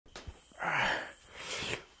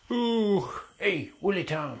Willie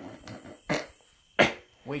Tom,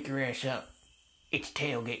 wake your ass up. It's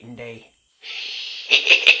tailgating day.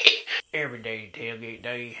 Every day is tailgate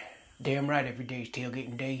day. Damn right every day is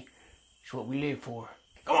tailgating day. It's what we live for.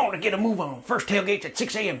 Come on, let's get a move on. First tailgate's at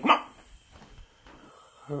 6 a.m. Come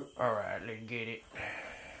on. Alright, let's get it.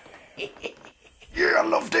 Yeah, I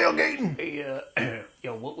love tailgating. Hey,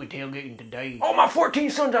 yo, what we tailgating today? All my 14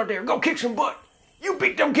 sons out there, go kick some butt. You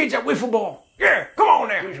beat them kids at wiffle ball. Yeah, come on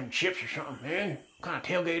there. Give me some chips or something, man. What kind of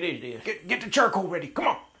tailgate is this? Get the charcoal ready, come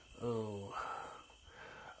on. Oh,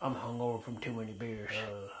 I'm hungover from too many beers.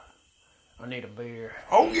 I need a beer.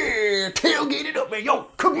 Oh yeah, tailgate it up, man. Yo,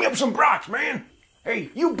 cook me up some brats, man.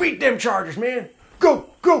 Hey, you beat them Chargers, man. Go,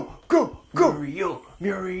 go, go, go. Muriel,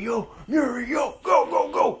 go,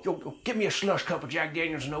 go, go. Yo, give me a slush cup of Jack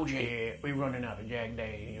Daniels and OJ. Yeah, we running out of Jack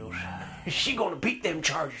Daniels. She gonna beat them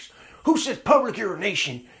Chargers. Who says public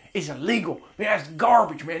urination is illegal? Man, that's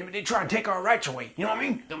garbage, man. They try and take our rights away. You know what I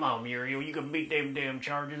mean? Come on, Muriel. You can beat them damn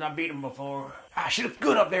Chargers. I beat them before. Ah, she looks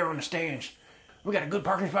good up there on the stands. We got a good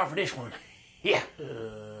parking spot for this one. Yeah.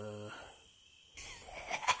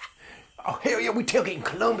 Oh, hell yeah, we tailgating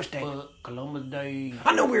Columbus Day. Columbus Day.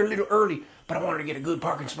 I know we're a little early, but I wanted to get a good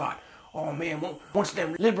parking spot. Oh, man, once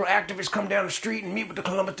them liberal activists come down the street and meet with the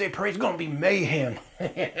Columbus Day parade, it's going to be mayhem.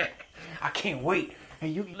 I can't wait. Hey,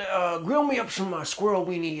 you grill me up some squirrel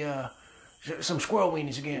weenie, some squirrel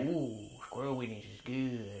weenies again. Ooh, squirrel weenies is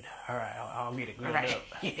good. All right, I'll get it grilled up.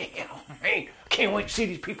 Yeah, man, I can't wait to see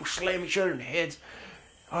these people slam each other in the heads.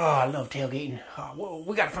 Oh, I love tailgating. Well,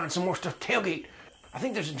 we got to find some more stuff to tailgate. I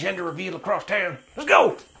think there's a gender reveal across town. Let's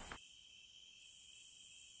go.